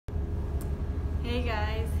Hey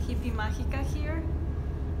guys, hippiemagica here.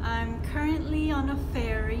 I'm currently on a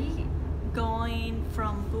ferry going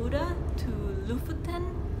from Buda to Lofoten,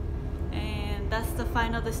 and that's the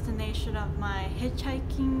final destination of my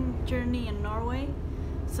hitchhiking journey in Norway.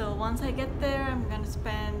 So once I get there, I'm gonna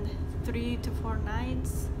spend 3 to 4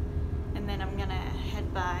 nights, and then I'm gonna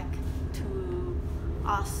head back to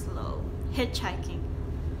Oslo hitchhiking.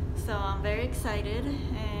 So I'm very excited,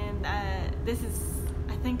 and this is,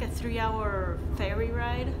 I think, a 3-hour ferry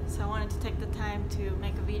ride, so I wanted to take the time to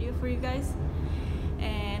make a video for you guys.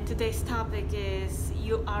 And today's topic is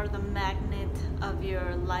you are the magnet of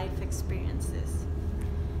your life experiences.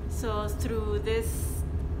 So through this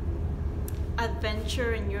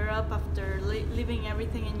adventure in Europe, after leaving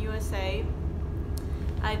everything in USA,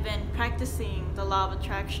 I've been practicing the law of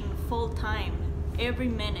attraction full time, every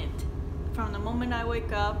minute, from the moment I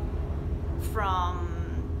wake up, from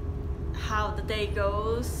how the day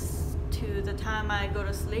goes to the time I go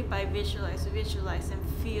to sleep. I visualize and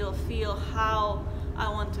feel how I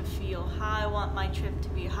want to feel, how I want my trip to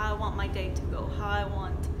be, how I want my day to go, how I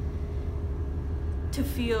want to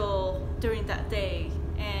feel during that day.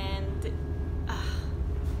 And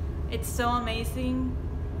it's so amazing,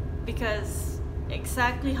 because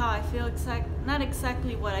exactly how I feel, not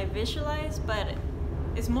exactly what I visualize, but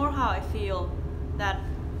it's more how I feel that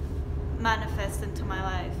manifests into my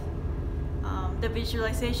life. The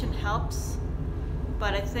visualization helps,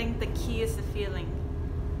 but I think the key is the feeling.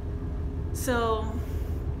 So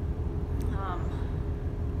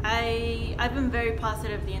I've been very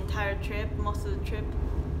positive the entire trip, most of the trip,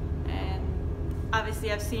 and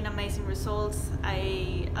obviously I've seen amazing results.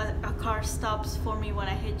 A car stops for me when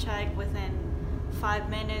I hitchhike within 5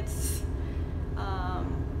 minutes.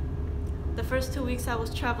 The first 2 weeks I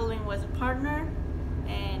was traveling with a partner,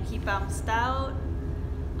 and he bounced out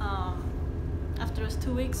after those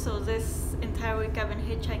 2 weeks. So this entire week I've been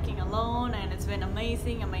hitchhiking alone, and it's been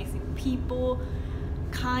amazing people,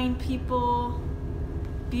 kind people,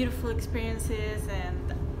 beautiful experiences.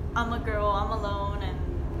 And I'm a girl, I'm alone, and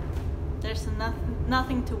there's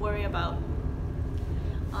nothing to worry about.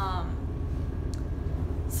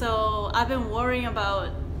 So I've been worrying about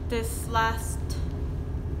this last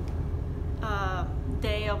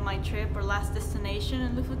day of my trip, or last destination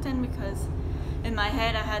in Lofoten, because in my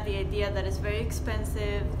head I had the idea that it's very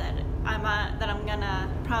expensive, that I'm gonna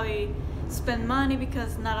probably spend money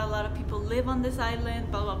because not a lot of people live on this island,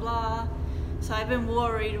 blah blah blah. So I've been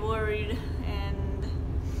worried, and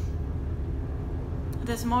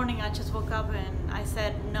this morning I just woke up and I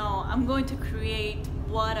said, no, I'm going to create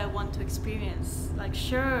what I want to experience. Like,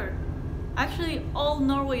 sure, actually all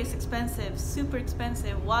Norway is expensive, super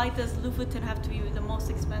expensive. Why does Lofoten have to be the most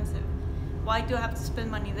expensive? Why do I have to spend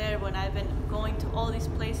money there when I've been going to all these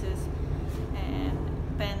places and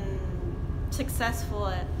been successful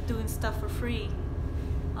at doing stuff for free?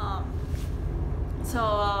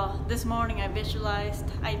 So this morning I visualized,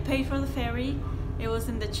 I paid for the ferry. It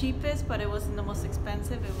wasn't the cheapest, but it wasn't the most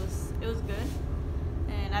expensive. It was good.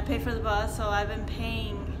 And I paid for the bus, so I've been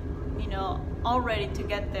paying, already to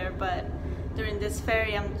get there. But during this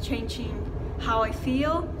ferry, I'm changing how I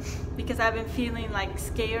feel, because I've been feeling like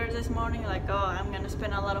scared this morning, like, oh, I'm gonna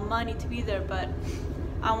spend a lot of money to be there. But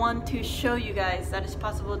I want to show you guys that it's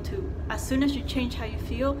possible to, as soon as you change how you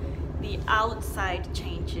feel, the outside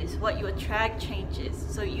changes, what you attract changes.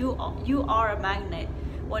 So you are a magnet.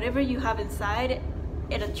 Whatever you have inside,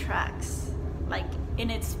 it attracts,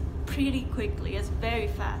 and it's pretty quickly, it's very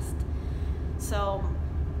fast. So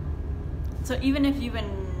even if you've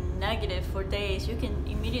been negative for days, you can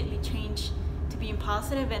immediately change to being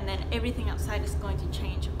positive, and then everything outside is going to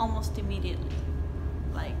change almost immediately.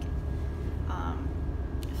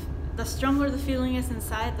 The stronger the feeling is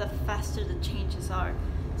inside, the faster the changes are.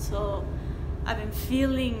 So I've been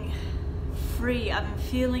feeling free, I've been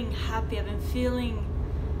feeling happy, I've been feeling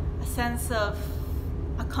a sense of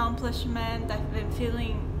accomplishment, I've been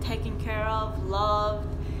feeling taken care of, loved,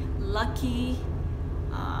 lucky,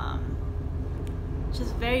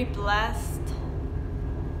 just very blessed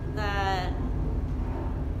that,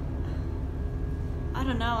 I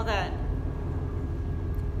don't know, that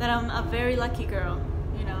I'm a very lucky girl,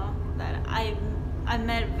 that I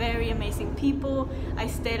met very amazing people. I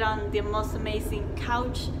stayed on the most amazing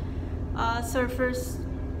couch surfers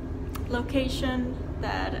location,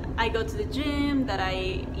 that I go to the gym, that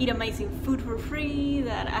I eat amazing food for free,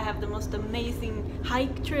 that I have the most amazing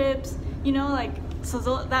hike trips,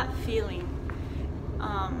 so that feeling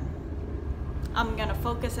I'm gonna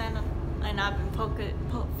focus on, and I've been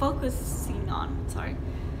focusing on,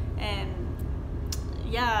 and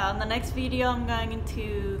yeah, on the next video I'm going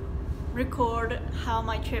to record how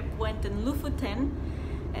my trip went in Lofoten,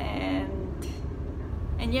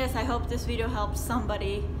 and yes, I hope this video helps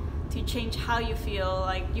somebody to change how you feel.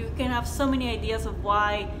 Like, you can have so many ideas of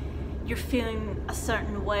why you're feeling a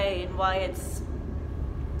certain way and why it's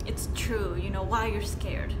true, you know, why you're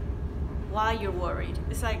scared, why you're worried.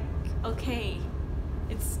 It's like, okay,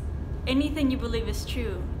 it's anything you believe is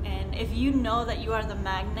true, and if you know that you are the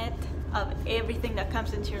magnet of everything that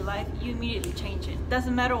comes into your life, you immediately change it.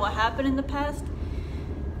 Doesn't matter what happened in the past.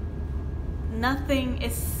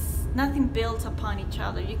 Nothing builds upon each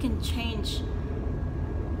other. You can change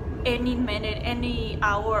any minute, any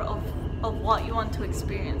hour of what you want to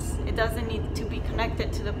experience. It doesn't need to be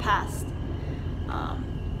connected to the past.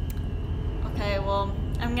 Okay, well,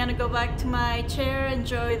 I'm gonna go back to my chair,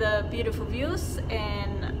 enjoy the beautiful views,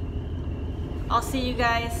 and I'll see you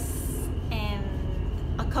guys in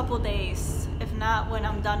a couple days, if not when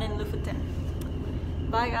I'm done in Lofoten.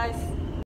 Bye guys.